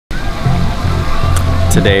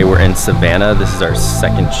Today we're in Savannah. This is our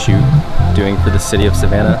second shoot doing for the city of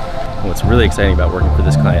Savannah. And what's really exciting about working for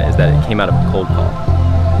this client is that it came out of a cold call.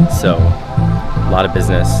 So a lot of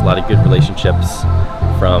business, a lot of good relationships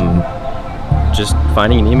from just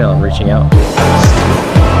finding an email and reaching out.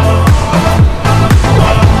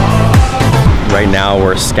 Right now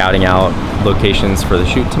we're scouting out locations for the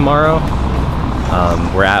shoot tomorrow.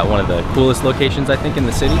 We're at one of the coolest locations I think in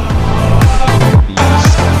the city.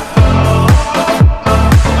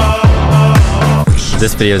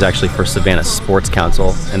 This video is actually for Savannah Sports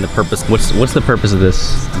Council, and the purpose, what's the purpose of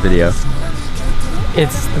this video?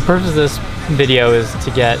 The purpose of this video is to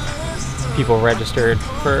get people registered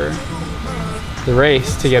for the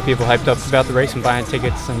race, to get people hyped up about the race and buying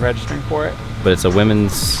tickets and registering for it. But it's a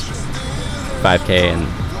women's 5K and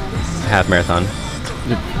half marathon,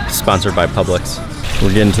 sponsored by Publix.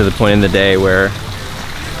 We're getting to the point in the day where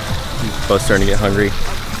we're both starting to get hungry.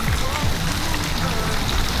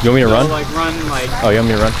 You want me to run? Like run, like... Oh, you want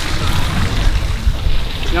me to run?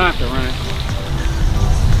 You don't have to run it.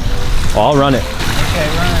 Oh, I'll run it. Okay,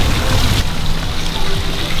 run it.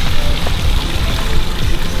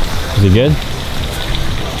 Is it good?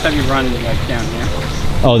 Just have you run like down here.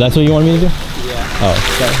 Oh, that's what you wanted me to do? Yeah. Oh,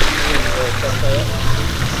 okay.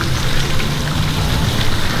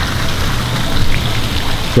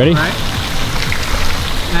 Ready? All right.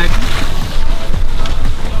 Action.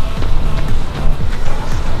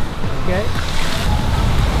 Okay.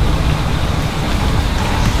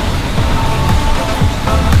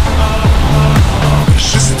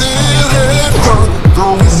 She still had fun,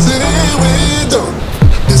 though we say we don't.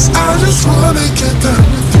 Yes, I just wanna get done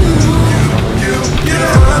with you.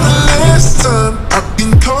 For the last time, I've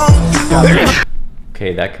been calling you.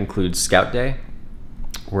 Okay, that concludes Scout Day.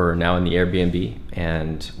 We're now in the Airbnb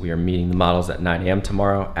and we are meeting the models at 9 a.m.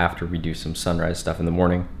 tomorrow after we do some sunrise stuff in the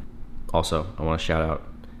morning. Also, I want to shout out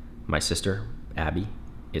my sister, Abby.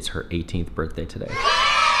 It's her 18th birthday today.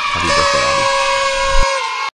 Happy birthday, Abby.